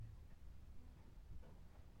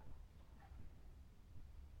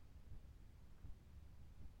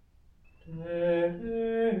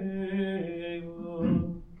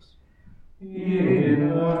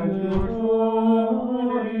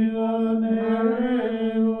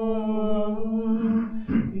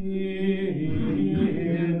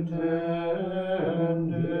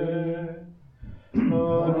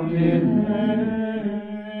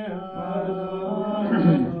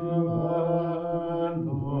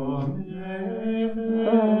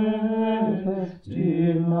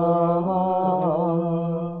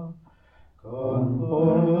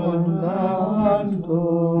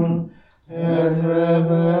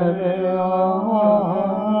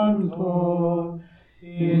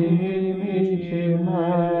Dimici mei,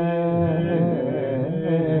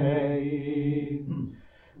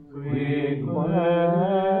 qui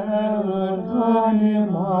quaerunt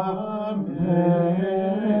anima mea.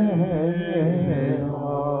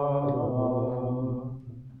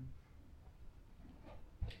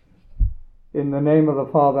 In the name of the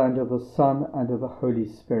Father, and of the Son, and of the Holy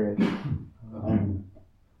Spirit. Amen.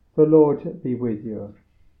 The Lord be with you.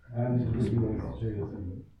 And with your spirit.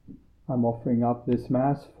 I'm offering up this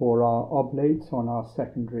Mass for our oblates on our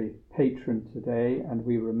secondary patron today, and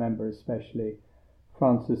we remember especially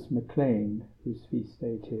Francis MacLean, whose feast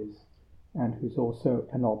day it is, and who's also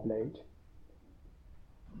an oblate.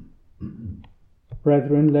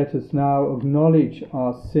 Brethren, let us now acknowledge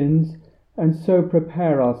our sins and so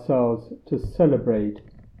prepare ourselves to celebrate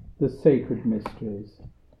the sacred mysteries.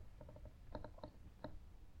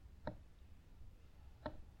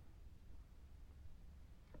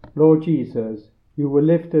 Lord Jesus, you were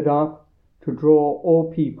lifted up to draw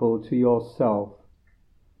all people to yourself.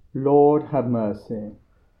 Lord, have mercy.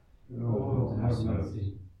 Lord, have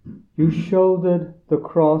mercy. You shouldered the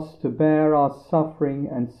cross to bear our suffering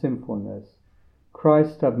and sinfulness.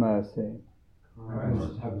 Christ, have mercy.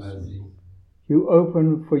 Christ, have mercy. You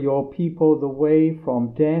open for your people the way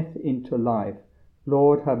from death into life.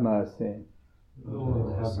 Lord, have mercy.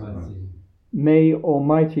 Lord, have mercy. May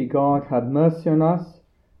Almighty God have mercy on us,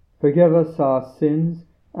 forgive us our sins,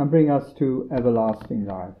 and bring us to everlasting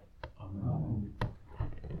life. Amen.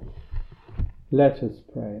 Let us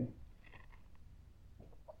pray.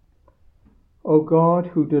 O God,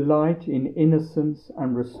 who delight in innocence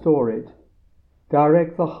and restore it,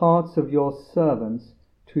 direct the hearts of your servants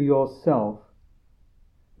to yourself,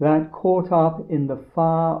 that caught up in the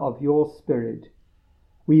fire of your Spirit,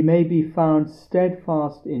 we may be found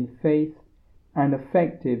steadfast in faith and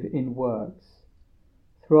effective in works.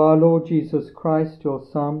 Through our Lord Jesus Christ, your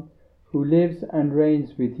Son, who lives and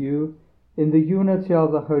reigns with you in the unity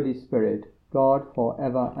of the Holy Spirit, God, for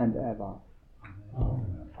ever and ever.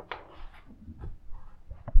 Amen.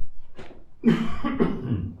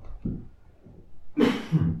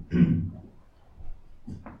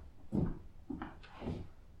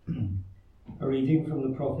 A reading from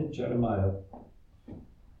the prophet Jeremiah.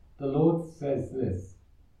 The Lord says this: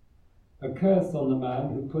 "A curse on the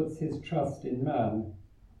man who puts his trust in man,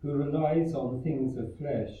 who relies on things of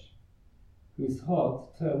flesh, whose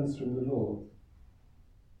heart turns from the Lord.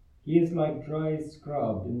 He is like dry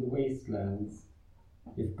scrub in the wastelands.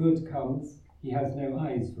 If good comes, he has no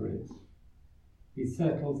eyes for it. He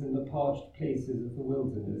settles in the parched places of the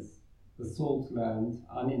wilderness, the salt land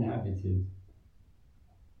uninhabited.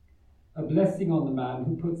 A blessing on the man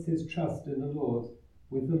who puts his trust in the Lord,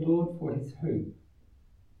 with the Lord for his hope.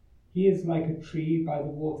 He is like a tree by the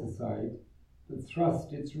waterside that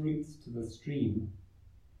thrusts its roots to the stream.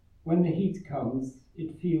 When the heat comes,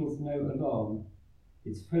 it feels no alarm.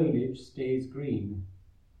 Its foliage stays green.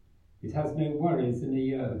 It has no worries in a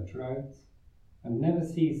year of drought, and never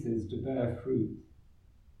ceases to bear fruit.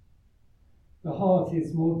 The heart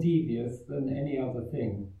is more devious than any other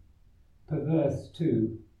thing, perverse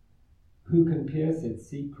too. Who can pierce its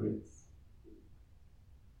secrets?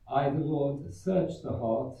 I, the Lord, search the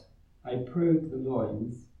heart, I probe the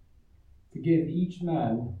loins, to give each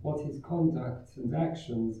man what his conduct and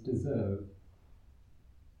actions deserve."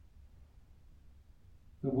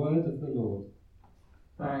 The word of the Lord.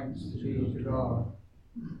 Thanks be to God.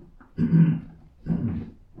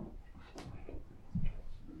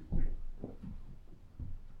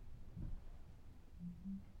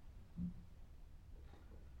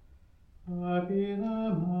 Happy the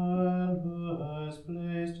man who has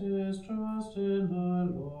placed his trust in the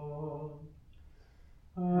Lord.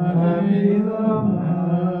 Happy the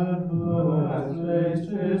man who has placed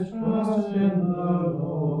his trust in the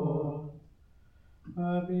Lord.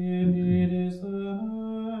 Happy indeed is the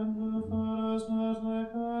man who follows not the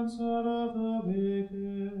counsel of the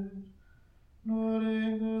wicked, nor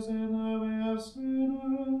lingers in the way of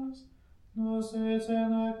sinners, nor sits in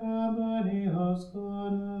the company of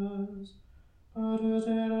scorners, but whose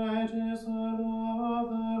delight is the law of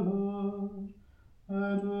the Lord,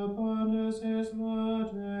 and who ponders his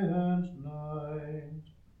word day and night.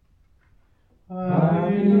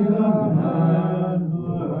 Happy the man who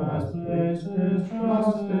has placed his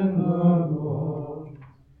trust in the Lord.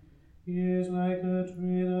 He is like a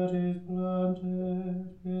tree that is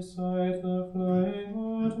planted beside the flowing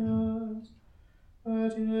waters,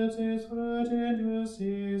 that yields its fruit in due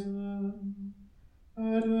season,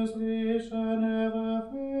 and whose leaves shall never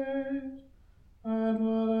fade, and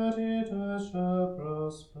all that he does shall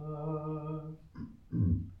prosper.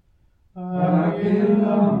 Happy the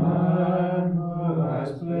man who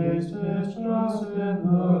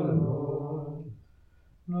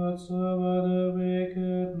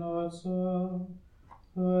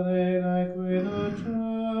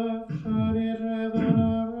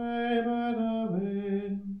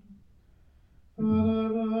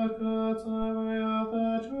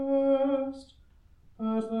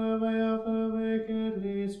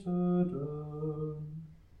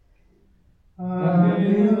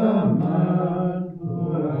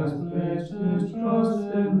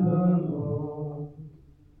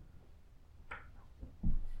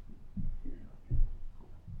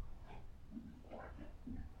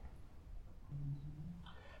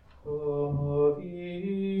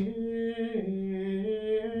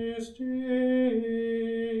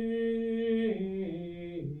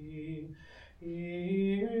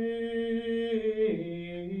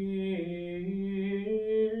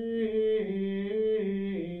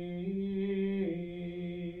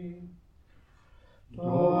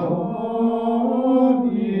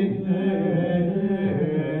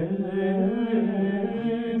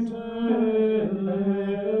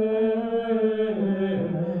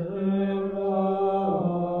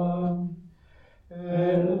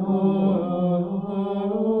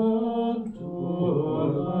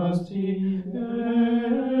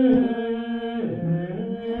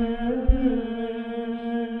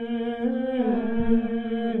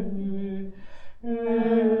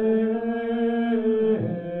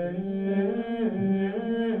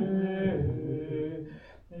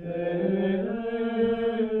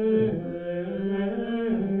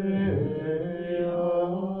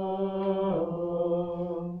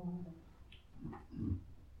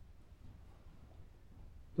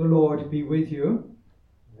The Lord be with you.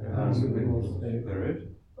 And with your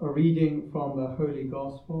spirit. A reading from the Holy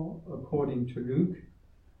Gospel according to Luke.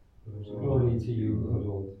 Glory to you, O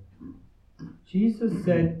Lord. Jesus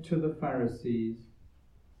said to the Pharisees,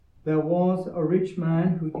 "There was a rich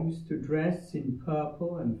man who used to dress in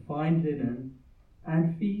purple and fine linen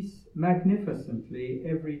and feast magnificently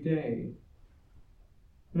every day.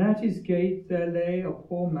 And at his gate there lay a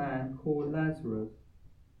poor man called Lazarus,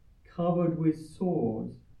 covered with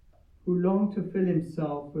sores, who longed to fill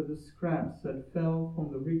himself with the scraps that fell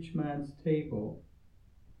from the rich man's table.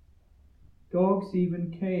 Dogs even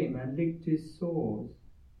came and licked his sores.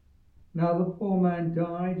 Now the poor man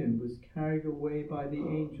died and was carried away by the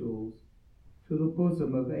angels to the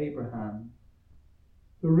bosom of Abraham.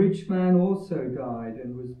 The rich man also died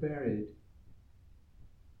and was buried.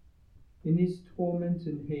 In his torment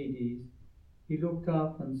in Hades, he looked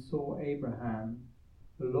up and saw Abraham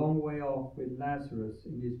a long way off with Lazarus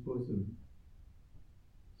in his bosom.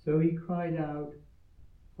 So he cried out,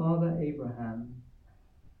 'Father Abraham,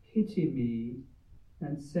 pity me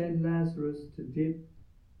and send Lazarus to dip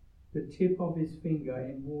the tip of his finger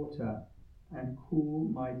in water and cool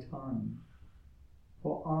my tongue,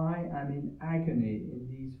 for I am in agony in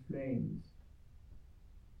these flames.'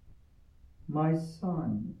 'My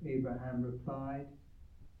son,' Abraham replied,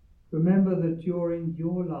 'remember that during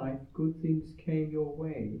your life good things came your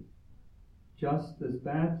way, just as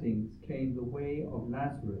bad things came the way of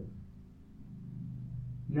Lazarus.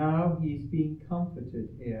 Now he is being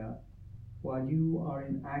comforted here while you are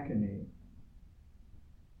in agony.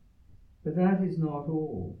 But that is not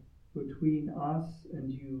all. Between us and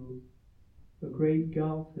you, a great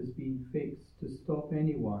gulf has been fixed to stop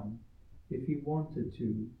anyone, if he wanted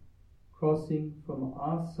to, crossing from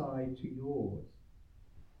our side to yours,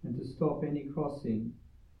 and to stop any crossing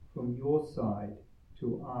from your side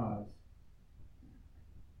to ours.'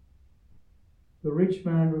 The rich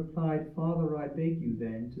man replied, 'Father, I beg you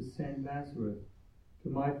then to send Lazarus to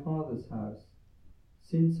my father's house,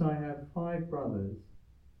 since I have 5 brothers,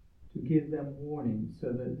 to give them warning,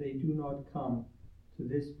 so that they do not come to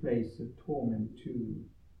this place of torment too.'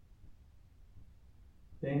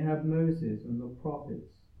 'They have Moses and the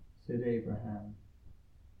prophets,' said Abraham.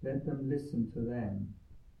 'Let them listen to them.'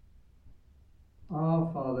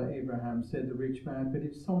 'Ah, Father Abraham,' said the rich man, 'but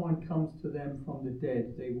if someone comes to them from the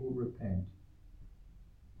dead, they will repent.'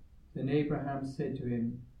 Then Abraham said to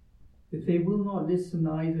him, 'If they will not listen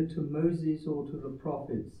either to Moses or to the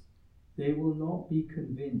prophets, they will not be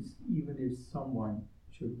convinced, even if someone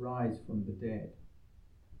should rise from the dead.'"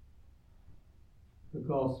 The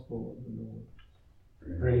Gospel of the Lord.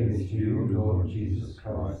 Praise to you, Lord Jesus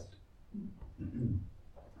Christ.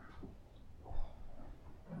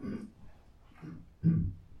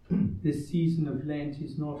 This season of Lent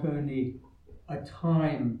is not only a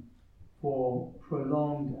time for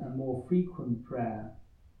prolonged and more frequent prayer,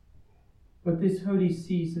 but this holy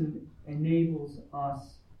season enables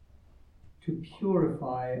us to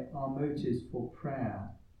purify our motives for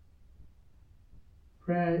prayer.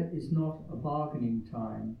 Prayer is not a bargaining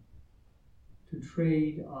time to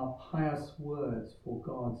trade our pious words for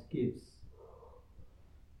God's gifts.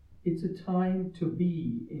 It's a time to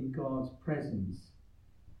be in God's presence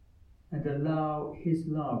and allow His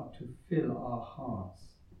love to fill our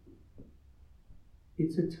hearts.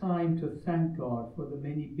 It's a time to thank God for the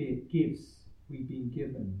many gifts we've been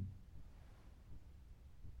given.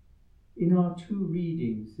 In our 2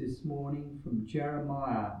 readings this morning from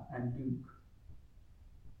Jeremiah and Luke,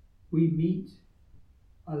 we meet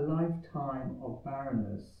a lifetime of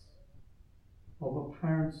barrenness, of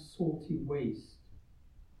apparent salty waste,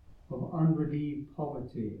 of unrelieved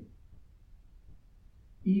poverty.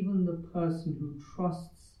 Even the person who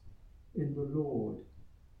trusts in the Lord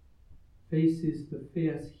faces the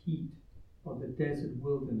fierce heat of the desert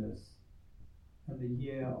wilderness and the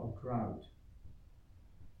year of drought.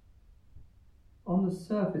 On the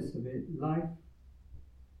surface of it, life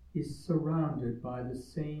is surrounded by the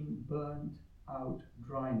same burnt out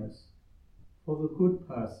dryness for the good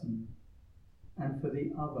person and for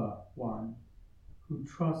the other one who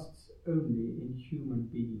trusts only in human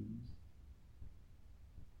beings,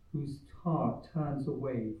 whose heart turns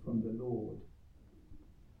away from the Lord.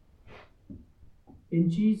 In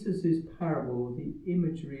Jesus' parable, the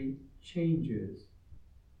imagery changes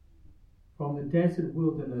from the desert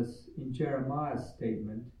wilderness in Jeremiah's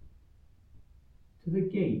statement to the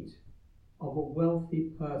gate of a wealthy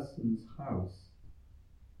person's house.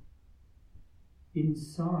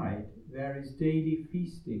 Inside there is daily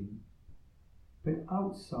feasting, but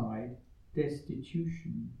outside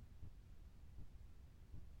destitution.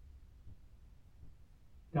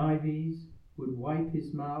 Dives, would wipe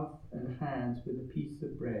his mouth and hands with a piece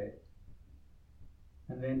of bread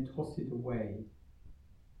and then toss it away.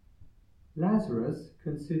 Lazarus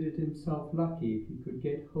considered himself lucky if he could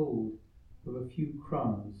get hold of a few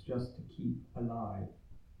crumbs just to keep alive.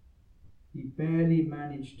 He barely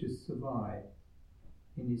managed to survive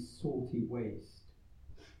in his salty waste.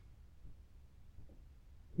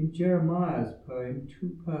 In Jeremiah's poem,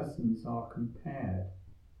 two persons are compared.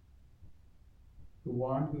 The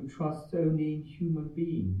one who trusts only in human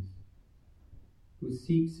beings, who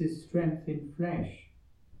seeks his strength in flesh,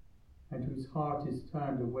 and whose heart is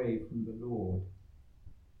turned away from the Lord,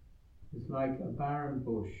 is like a barren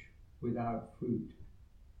bush without fruit.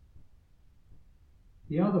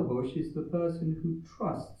 The other bush is the person who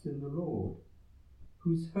trusts in the Lord,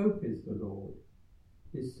 whose hope is the Lord,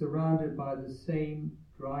 is surrounded by the same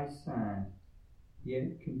dry sand,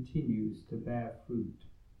 yet continues to bear fruit.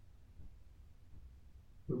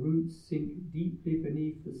 The roots sink deeply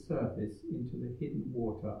beneath the surface into the hidden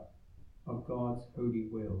water of God's holy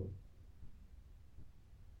will.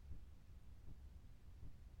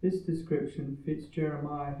 This description fits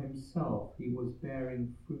Jeremiah himself. He was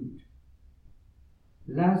bearing fruit.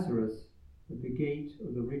 Lazarus, at the gate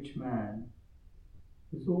of the rich man,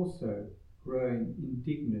 was also growing in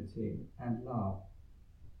dignity and love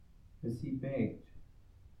as he begged,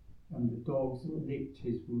 and the dogs licked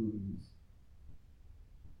his wounds.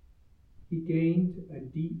 He gained a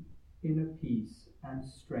deep inner peace and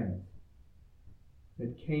strength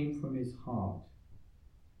that came from his heart.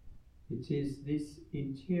 It is this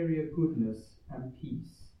interior goodness and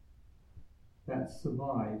peace that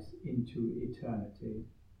survives into eternity.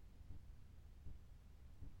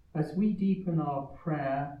 As we deepen our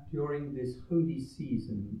prayer during this holy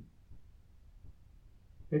season,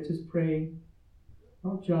 let us pray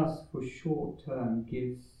not just for short-term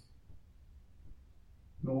gifts,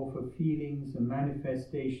 nor for feelings and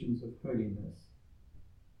manifestations of holiness,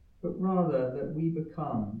 but rather that we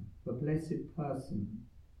become the blessed person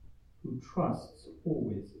who trusts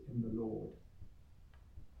always in the Lord.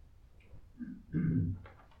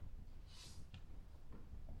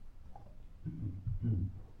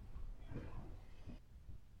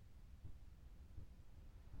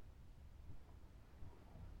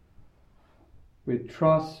 With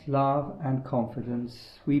trust, love, and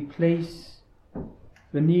confidence, we place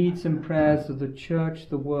the needs and prayers of the Church,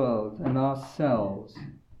 the world, and ourselves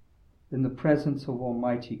in the presence of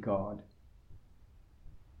Almighty God.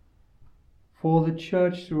 For the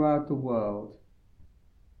Church throughout the world,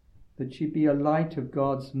 that she be a light of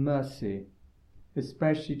God's mercy,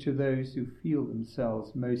 especially to those who feel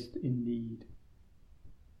themselves most in need.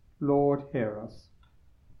 Lord, hear us.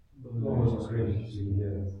 Lord, graciously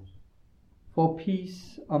hear us. For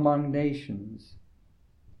peace among nations,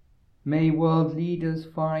 may world leaders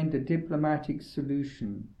find a diplomatic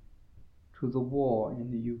solution to the war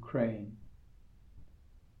in the Ukraine.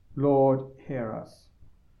 Lord, hear us.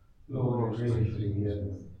 Lord, graciously hear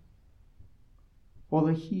us. For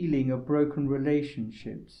the healing of broken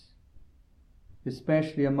relationships,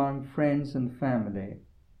 especially among friends and family,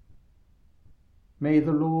 may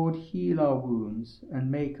the Lord heal our wounds and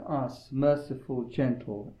make us merciful,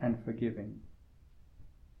 gentle, and forgiving.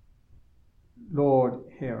 Lord,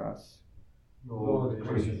 hear us. Lord,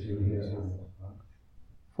 graciously hear us.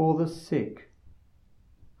 For the sick,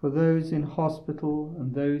 for those in hospital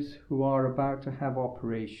and those who are about to have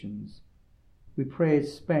operations, we pray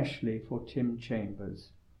especially for Tim Chambers.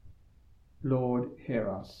 Lord, hear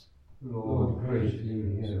us. Lord,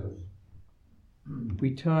 graciously hear us.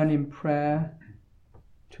 We turn in prayer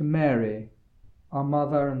to Mary, our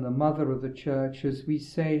mother and the mother of the Church, as we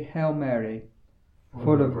say, Hail Mary,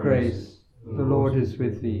 full of grace, the Lord is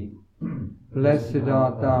with thee. Blessed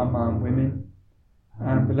art thou among women,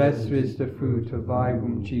 and blessed is the fruit of thy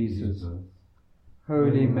womb, Jesus.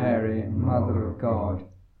 Holy Mary, Mother of God,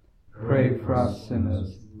 pray for us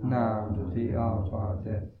sinners, now and at the hour of our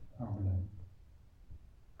death. Amen.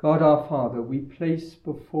 God our Father, we place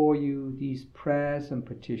before you these prayers and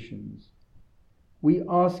petitions. We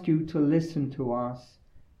ask you to listen to us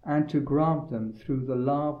and to grant them through the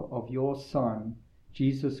love of your Son,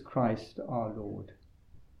 Jesus Christ our Lord.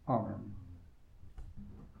 Amen.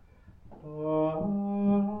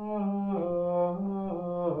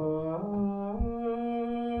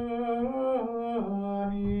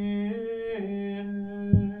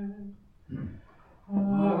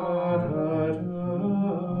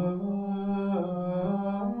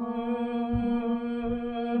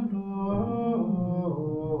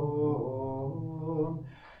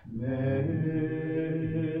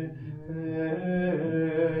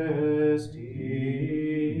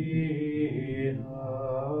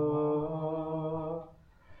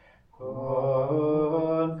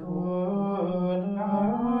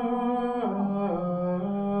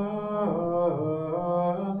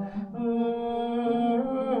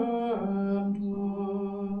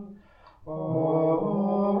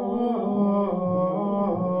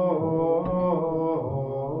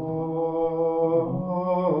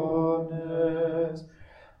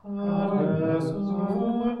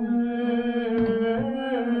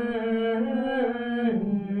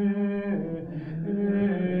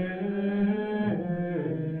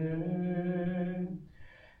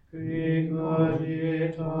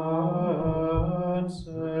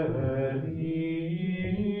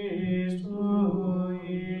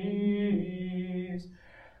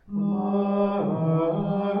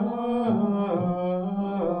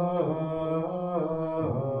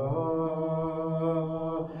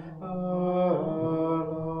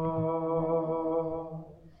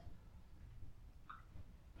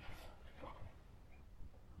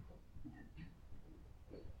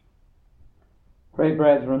 Pray,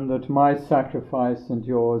 brethren, that my sacrifice and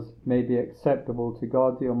yours may be acceptable to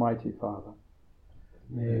God the Almighty Father.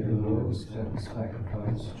 May the Lord accept the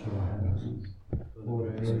sacrifice at your hands, for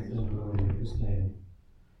the praise and glory of his name,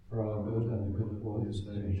 for our good and the good of all his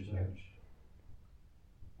holy church.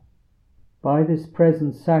 By this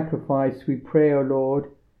present sacrifice we pray, O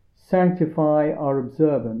Lord, sanctify our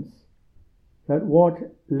observance, that what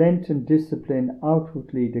Lenten discipline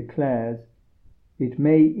outwardly declares, it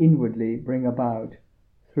may inwardly bring about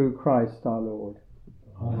through Christ our Lord.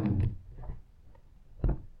 Amen.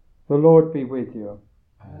 The Lord be with you.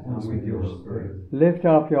 And with your spirit, Lift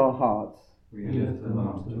up your hearts. we lift them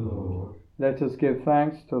up to the Lord. Let us give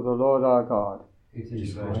thanks to the Lord our God. It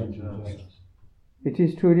is right and just. It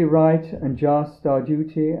is truly right and just, our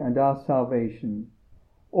duty and our salvation,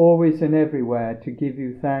 always and everywhere to give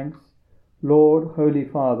you thanks, Lord, Holy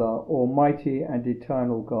Father, Almighty and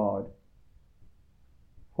eternal God.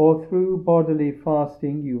 For through bodily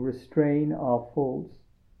fasting you restrain our faults,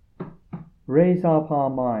 raise up our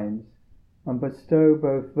minds, and bestow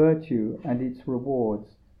both virtue and its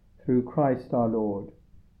rewards through Christ our Lord.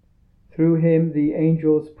 Through him the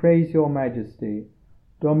angels praise your majesty,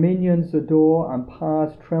 dominions adore and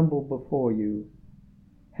powers tremble before you.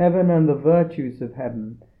 Heaven and the virtues of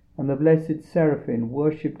heaven and the blessed seraphim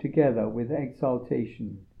worship together with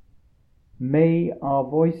exaltation. May our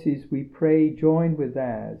voices, we pray, join with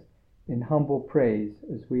theirs in humble praise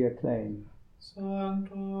as we acclaim. Sanctus,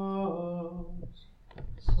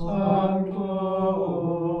 Sanctus,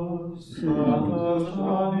 Sanctus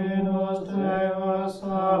Dominus Deus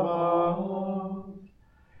Sabaoth,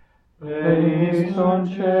 Plenius in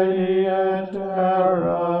celi et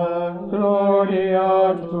terra,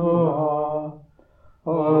 gloria tua,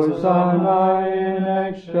 Hosanna in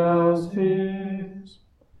excelsis,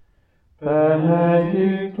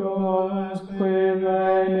 benedictus qui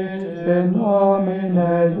venit in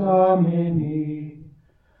nomine Domini,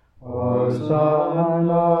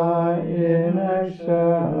 Hosanna in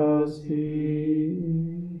excelsis.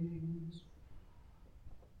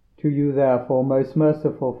 To you, therefore, most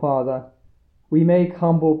merciful Father, we make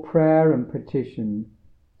humble prayer and petition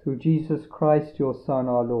through Jesus Christ, your Son,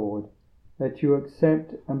 our Lord, that you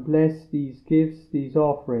accept and bless these gifts, these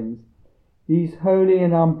offerings, these holy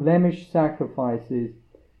and unblemished sacrifices,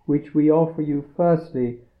 which we offer you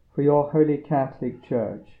firstly for your holy Catholic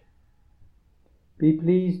Church. Be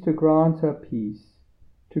pleased to grant her peace,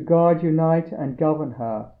 to guard, unite, and govern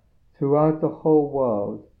her throughout the whole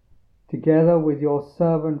world, together with your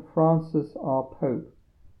servant Francis our Pope,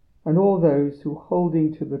 and all those who,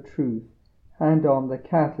 holding to the truth, hand on the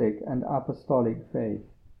Catholic and Apostolic faith.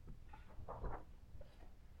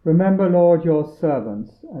 Remember, Lord, your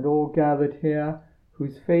servants and all gathered here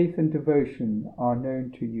whose faith and devotion are known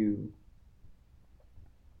to you.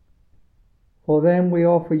 For them we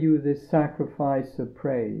offer you this sacrifice of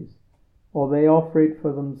praise, or they offer it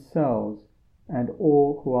for themselves and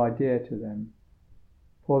all who are dear to them,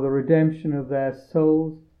 for the redemption of their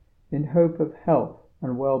souls in hope of health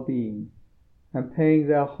and well-being, and paying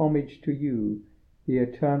their homage to you, the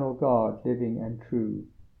eternal God, living and true.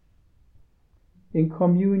 In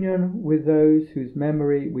communion with those whose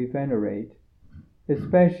memory we venerate,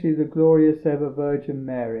 especially the glorious ever Virgin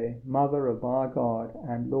Mary, Mother of our God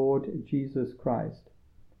and Lord Jesus Christ,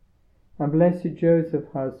 and blessed Joseph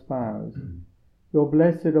her spouse, your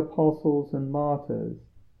blessed apostles and martyrs,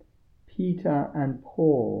 Peter and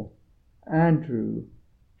Paul, Andrew,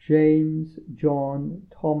 James, John,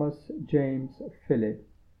 Thomas, James, Philip,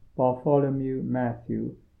 Bartholomew,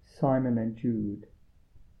 Matthew, Simon and Jude,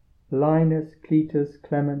 Linus, Cletus,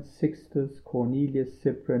 Clement, Sixtus, Cornelius,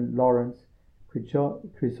 Cyprian, Lawrence,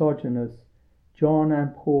 Chrysogonus, John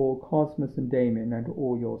and Paul, Cosmas and Damien, and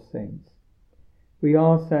all your saints. We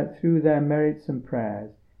ask that through their merits and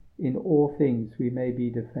prayers, in all things we may be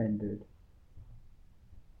defended.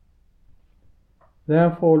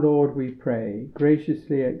 Therefore, Lord, we pray,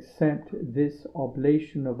 graciously accept this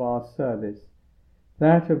oblation of our service,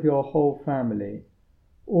 that of your whole family.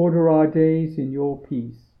 Order our days in your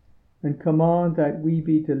peace, and command that we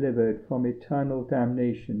be delivered from eternal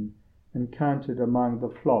damnation and counted among the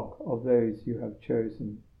flock of those you have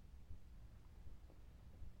chosen.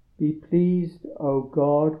 Be pleased, O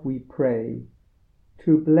God, we pray,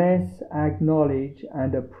 to bless, acknowledge,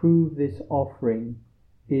 and approve this offering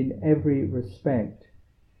in every respect.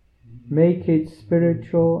 Make it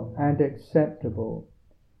spiritual and acceptable,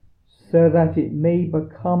 so that it may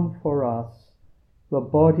become for us the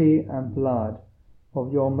body and blood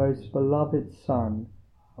of your most beloved Son,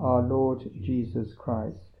 our Lord Jesus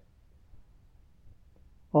Christ.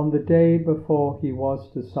 On the day before he was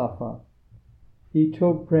to suffer, he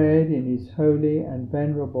took bread in his holy and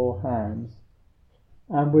venerable hands,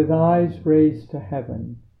 and with eyes raised to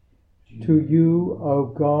heaven, to you, O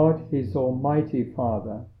God, his almighty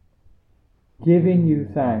Father, giving you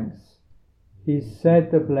thanks, he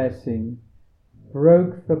said the blessing,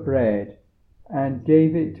 broke the bread, and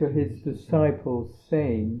gave it to his disciples,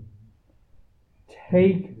 saying,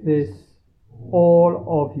 "Take this, all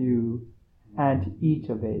of you, and eat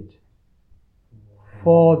of it.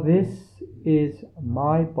 For this is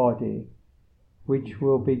my body, which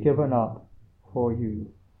will be given up for you."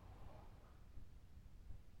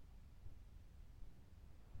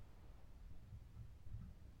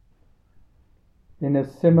 In a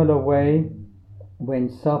similar way, when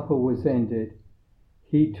supper was ended,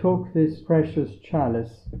 he took this precious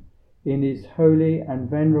chalice in his holy and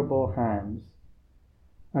venerable hands,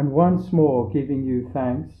 and once more giving you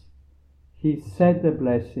thanks, he said the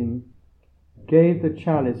blessing, gave the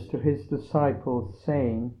chalice to his disciples,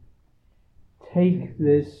 saying, "Take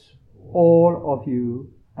this, all of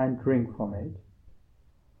you, and drink from it.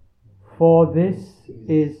 For this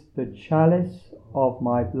is the chalice of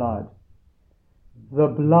my blood, the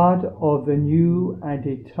blood of the new and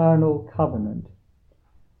eternal covenant,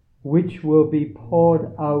 which will be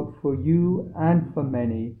poured out for you and for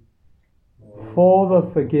many, for the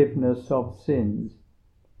forgiveness of sins.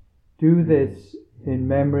 Do this in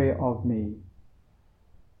memory of me."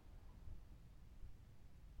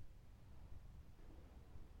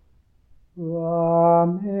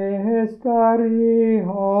 The mystery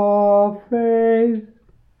of faith.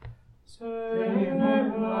 Save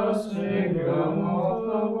us, Saviour of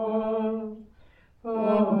the world, for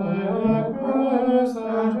by Christ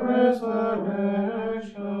and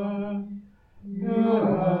resurrection, you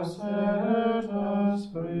have set us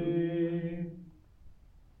free.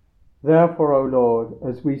 Therefore, O Lord,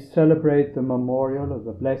 as we celebrate the memorial of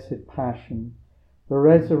the Blessed Passion, the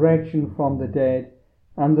resurrection from the dead,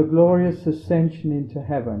 and the glorious ascension into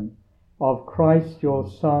heaven of Christ your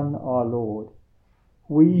Son, our Lord,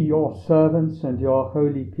 we, your servants and your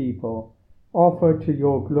holy people, offer to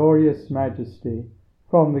your glorious majesty,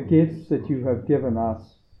 from the gifts that you have given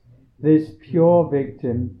us, this pure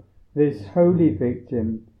victim, this holy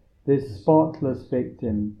victim, this spotless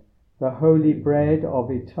victim, the holy bread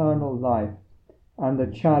of eternal life, and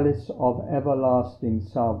the chalice of everlasting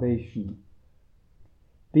salvation.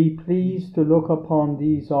 Be pleased to look upon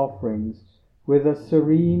these offerings with a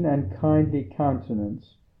serene and kindly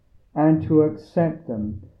countenance, and to accept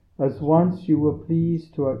them, as once you were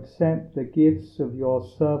pleased to accept the gifts of your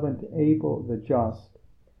servant Abel the just,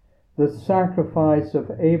 the sacrifice of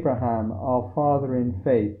Abraham our father in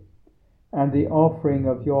faith, and the offering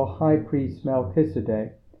of your high priest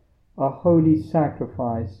Melchizedek, a holy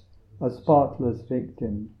sacrifice, a spotless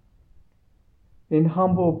victim. In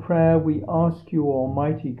humble prayer we ask you,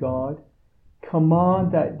 Almighty God,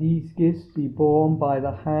 command that these gifts be borne by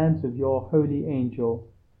the hands of your holy angel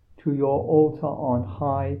to your altar on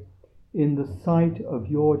high, in the sight of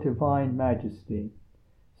your divine majesty,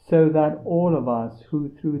 so that all of us who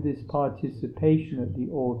through this participation at the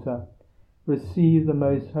altar receive the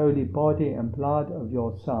most holy body and blood of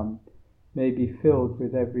your Son may be filled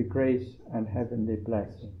with every grace and heavenly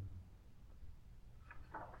blessing.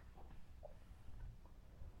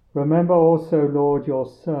 Remember also, Lord, your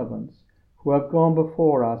servants who have gone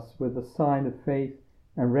before us with the sign of faith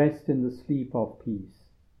and rest in the sleep of peace.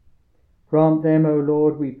 Grant them, O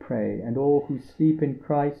Lord, we pray, and all who sleep in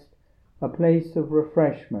Christ, a place of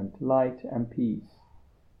refreshment, light, and peace.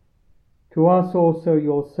 To us also,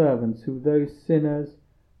 your servants, who though sinners,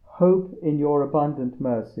 hope in your abundant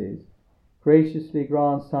mercies, graciously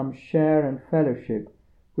grant some share and fellowship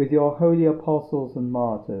with your holy apostles and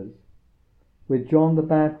martyrs, with John the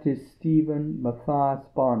Baptist, Stephen, Matthias,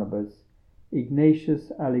 Barnabas, Ignatius,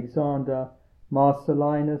 Alexander,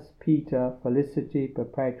 Marcellinus, Peter, Felicity,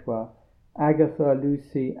 Perpetua, Agatha,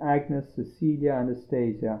 Lucy, Agnes, Cecilia,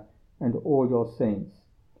 Anastasia, and all your saints.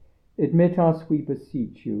 Admit us, we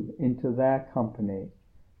beseech you, into their company,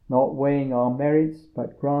 not weighing our merits,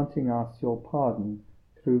 but granting us your pardon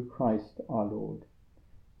through Christ our Lord,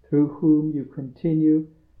 through whom you continue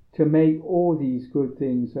to make all these good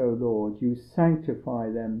things, O Lord. You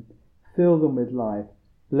sanctify them, fill them with life,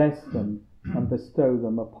 bless them, and bestow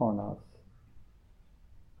them upon us.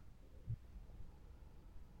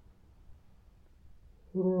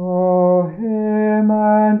 Through him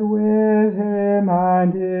and with him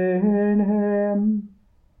and in him,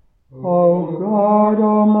 O God,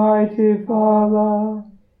 Almighty Father,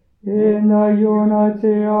 in the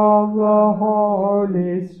unity of the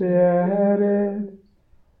Holy Spirit,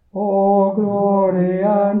 all glory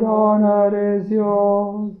and honor is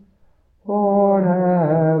yours forever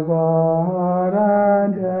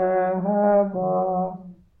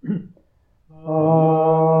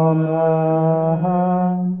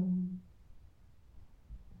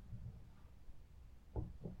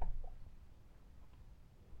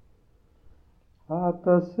At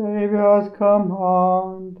the Saviour's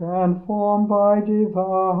command and formed by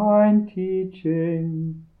divine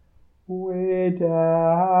teaching, we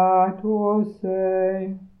dare to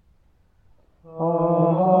say,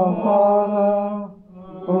 Our Father,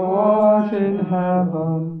 who art in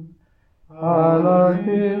heaven, hallowed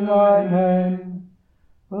be thy name.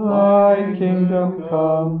 Thy kingdom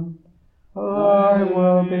come, thy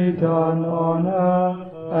will be done on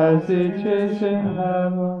earth as it is in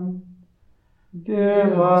heaven.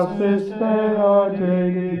 Give us this day our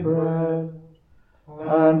daily bread,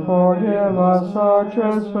 and forgive us our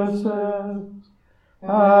trespasses,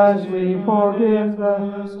 as we forgive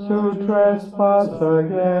those who trespass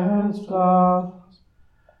against us.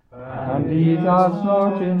 And lead us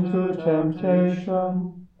not into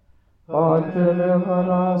temptation, but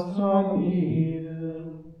deliver us from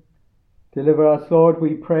evil. Deliver us, Lord,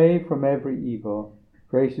 we pray, from every evil.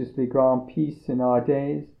 Graciously grant peace in our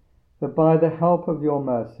days, that by the help of your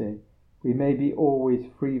mercy we may be always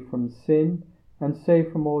free from sin and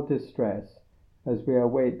safe from all distress, as we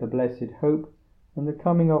await the blessed hope and the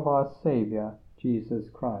coming of our Saviour, Jesus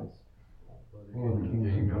Christ.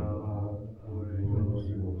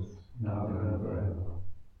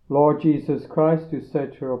 Lord Jesus Christ, who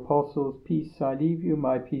said to your apostles, Peace I leave you,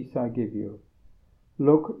 my peace I give you,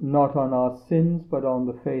 look not on our sins, but on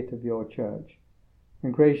the faith of your church,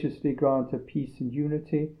 and graciously grant her peace and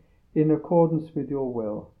unity in accordance with your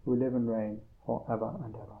will, who live and reign for ever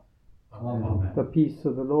and ever. Amen. The peace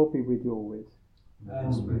of the Lord be with you always.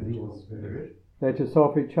 And with your spirit. Let us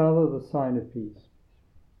offer each other the sign of peace.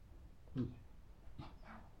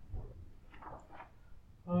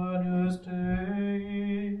 Agnus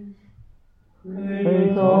Dei,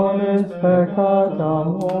 Peitones peccata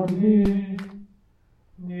mundi,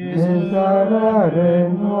 miserere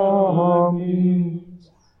nobis.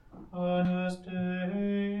 Agnus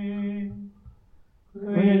Dei,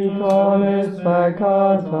 Peitones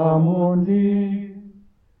peccata mundi,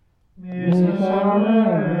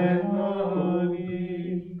 miserere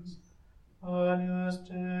nobis. Agnus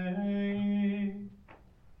Dei,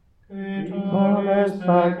 Peitones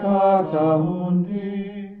peccata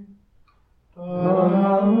mundi, dona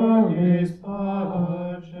nobis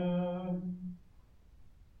pacem.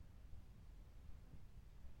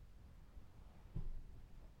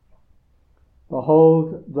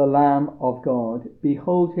 Behold the Lamb of God.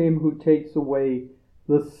 Behold him who takes away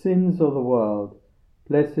the sins of the world.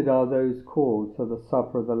 Blessed are those called to the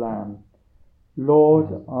supper of the Lamb.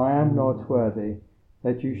 Lord, I am not worthy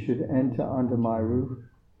that you should enter under my roof,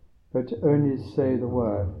 but only say the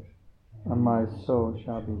word, and my soul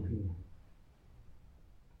shall be healed.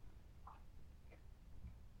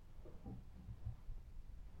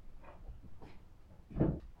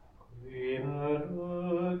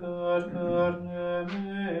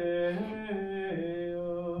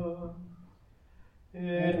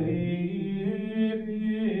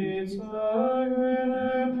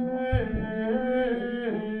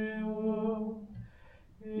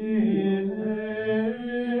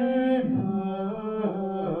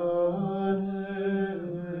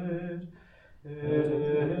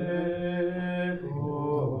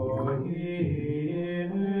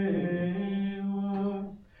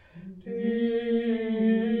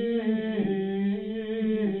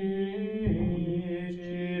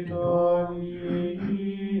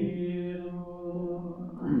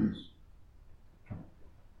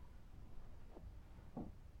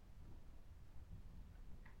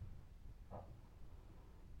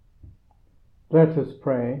 Let us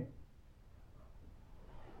pray.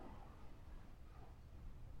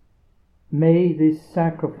 May this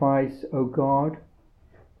sacrifice, O God,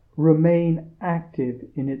 remain active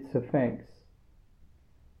in its effects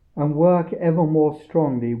and work ever more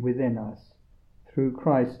strongly within us, through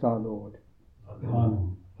Christ our Lord.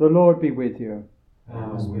 Amen. The Lord be with you.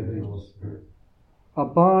 And with your spirit.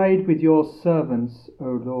 Abide with your servants,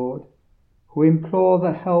 O Lord, who implore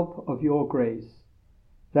the help of your grace,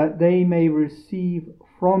 that they may receive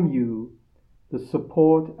from you the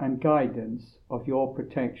support and guidance of your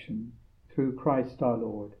protection, through Christ our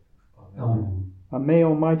Lord. Amen. And may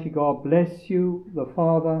Almighty God bless you, the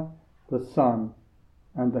Father, the Son,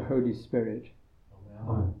 and the Holy Spirit.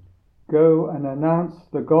 Amen. Go and announce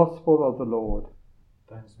the gospel of the Lord.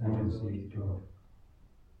 Thanks Thanks be to God.